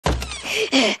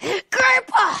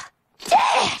Grandpa!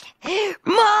 Dad!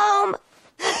 Mom!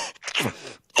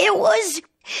 It was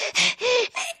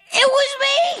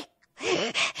me!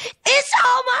 It's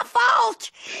all my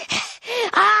fault!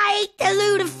 I ate the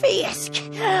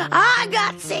Lutefisk. I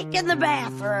got sick in the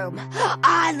bathroom.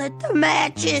 I lit the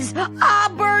matches. I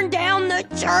burned down the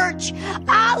church.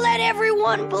 I let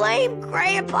everyone blame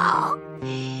Grandpa.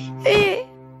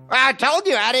 I told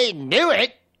you I didn't do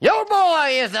it. Your boy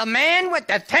is the man with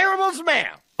the terrible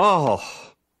smell. Oh.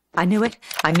 I knew it.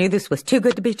 I knew this was too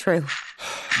good to be true.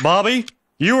 Bobby,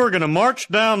 you are going to march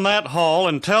down that hall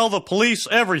and tell the police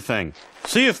everything.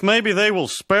 See if maybe they will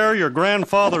spare your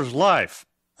grandfather's life.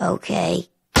 Okay.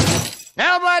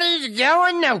 Nobody's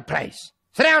going no place.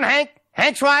 Sit down, Hank.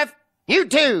 Hank's wife. You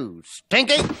too,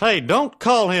 Stinky. Hey, don't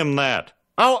call him that.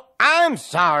 Oh, I'm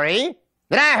sorry.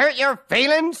 Did I hurt your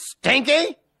feelings,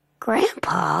 Stinky?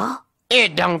 Grandpa?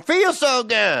 It don't feel so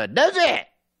good, does it?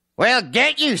 Well,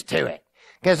 get used to it.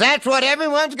 'Cause that's what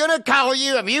everyone's gonna call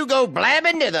you if you go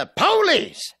blabbing to the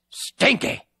police,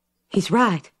 Stinky. He's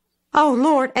right. Oh,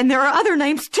 Lord, and there are other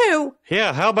names, too.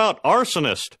 Yeah, how about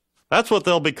arsonist? That's what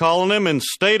they'll be calling him in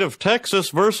State of Texas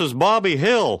versus Bobby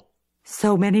Hill.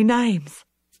 So many names.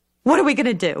 What are we going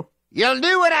to do? You'll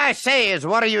do what I say is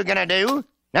what are you gonna do?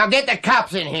 Now get the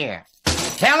cops in here.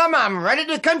 Tell them I'm ready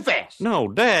to confess. No,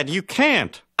 Dad, you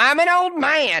can't. I'm an old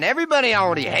man. Everybody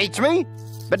already hates me.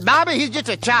 But Bobby, he's just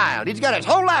a child. He's got his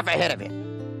whole life ahead of him.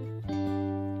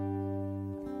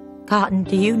 Cotton,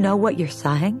 do you know what you're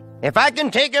saying? If I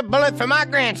can take a bullet for my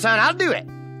grandson, I'll do it.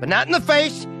 But not in the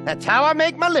face. That's how I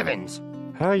make my livings.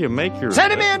 How you make your...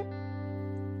 Send him in.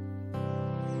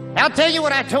 I'll tell you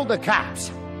what I told the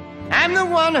cops. I'm the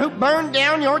one who burned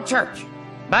down your church.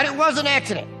 But it was an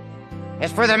accident.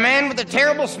 As for the man with the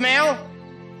terrible smell,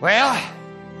 well,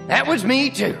 that was me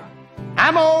too.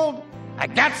 I'm old. I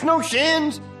got no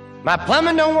shins. My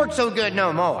plumbing don't work so good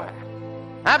no more.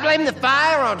 I blame the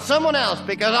fire on someone else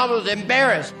because I was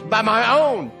embarrassed by my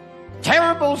own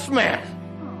terrible smell.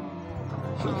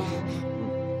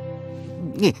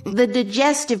 The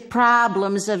digestive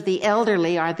problems of the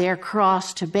elderly are their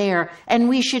cross to bear, and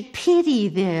we should pity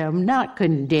them, not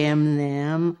condemn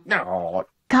them. No.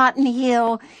 Cotton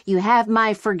Hill, you have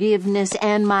my forgiveness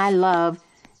and my love,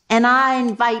 and I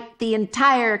invite the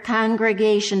entire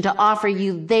congregation to offer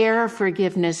you their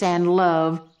forgiveness and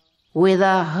love with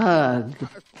a hug.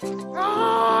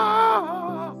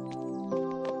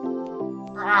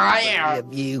 I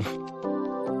love you.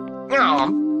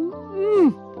 Oh.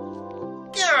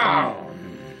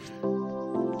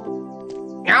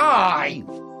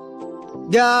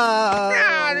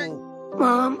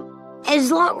 Mom,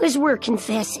 as long as we're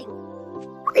confessing,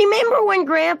 remember when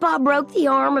Grandpa broke the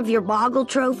arm of your boggle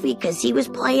trophy because he was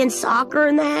playing soccer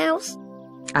in the house?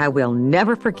 I will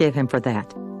never forgive him for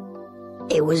that.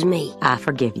 It was me. I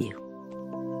forgive you.